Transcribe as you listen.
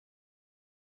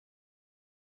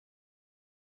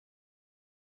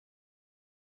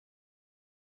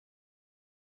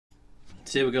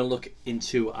Today we're going to look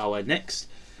into our next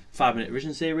 5-minute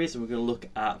revision series, and we're going to look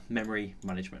at memory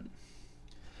management.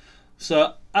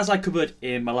 So, as I covered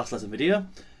in my last lesson video,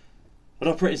 an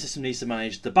operating system needs to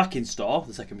manage the back-end store,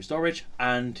 the secondary storage,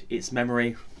 and its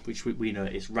memory, which we know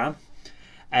is RAM.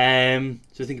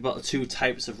 So think about the two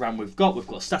types of RAM we've got. We've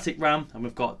got static RAM and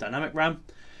we've got dynamic RAM.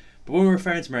 But when we're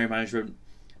referring to memory management,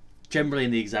 generally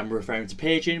in the exam we're referring to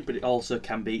paging, but it also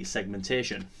can be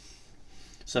segmentation.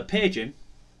 So paging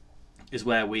is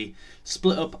where we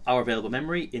split up our available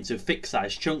memory into fixed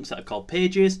size chunks that are called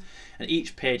pages, and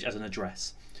each page has an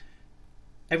address.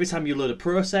 Every time you load a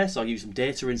process or use some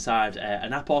data inside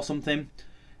an app or something,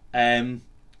 it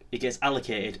gets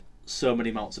allocated so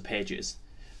many amounts of pages.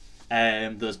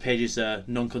 Those pages are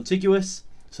non-contiguous,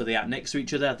 so they aren't next to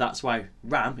each other. That's why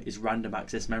RAM is random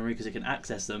access memory, because it can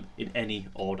access them in any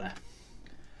order.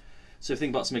 So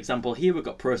think about some example here. We've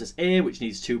got process A, which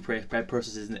needs 2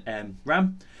 processes in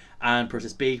RAM, and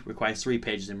process B requires 3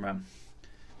 pages in RAM.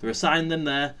 They're assigned them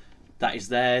there. That is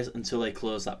theirs until they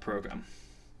close that program.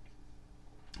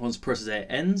 Once process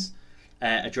A ends,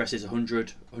 addresses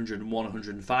 100, 101,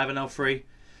 105 are now free.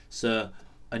 So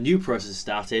a new process is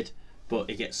started,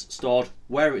 but it gets stored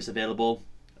wherever it's available,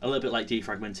 a little bit like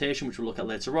defragmentation, which we'll look at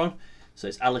later on. So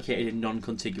it's allocated in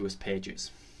non-contiguous pages.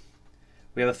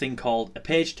 We have a thing called a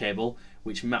page table,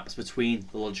 which maps between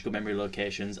the logical memory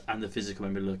locations and the physical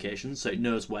memory locations, so it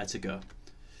knows where to go.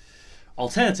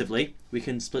 Alternatively, we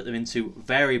can split them into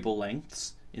variable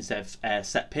lengths instead of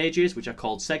set pages, which are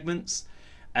called segments,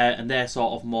 and they're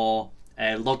sort of more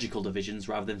logical divisions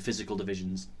rather than physical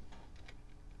divisions.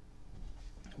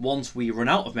 Once we run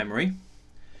out of memory,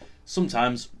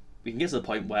 sometimes we can get to the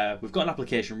point where we've got an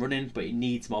application running, but it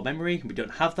needs more memory, and we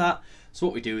don't have that. So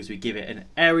what we do is we give it an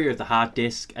area of the hard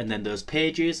disk and then those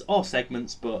pages or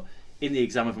segments, but in the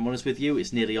exam, if I'm honest with you,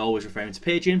 it's nearly always referring to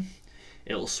paging.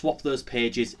 It'll swap those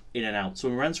pages in and out. So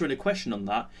when we're answering a question on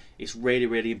that, it's really,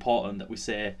 really important that we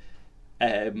say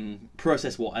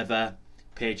process whatever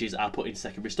pages are put into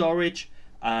secondary storage,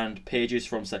 and pages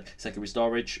from secondary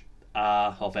storage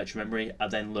or virtual memory are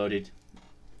then loaded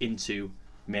into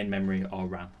main memory or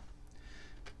RAM.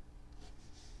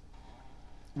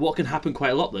 What can happen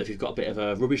quite a lot though if you've got a bit of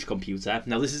a rubbish computer,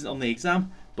 now this isn't on the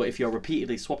exam, but if you're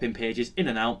repeatedly swapping pages in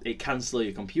and out, it can slow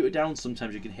your computer down.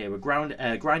 Sometimes you can hear a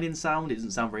grinding sound. It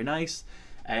doesn't sound very nice,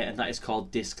 and that is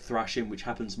called disk thrashing, which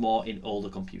happens more in older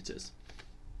computers.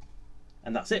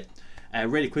 And that's it. A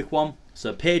really quick one.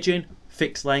 So paging,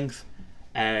 fixed length,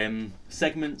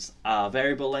 segments are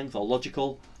variable length or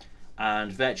logical,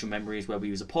 and virtual memory is where we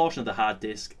use a portion of the hard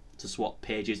disk to swap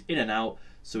pages in and out,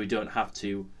 so we don't have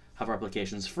to have our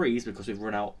applications freeze because we've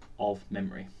run out of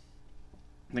memory.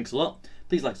 Thanks a lot.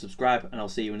 Please like, subscribe, and I'll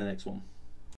see you in the next one.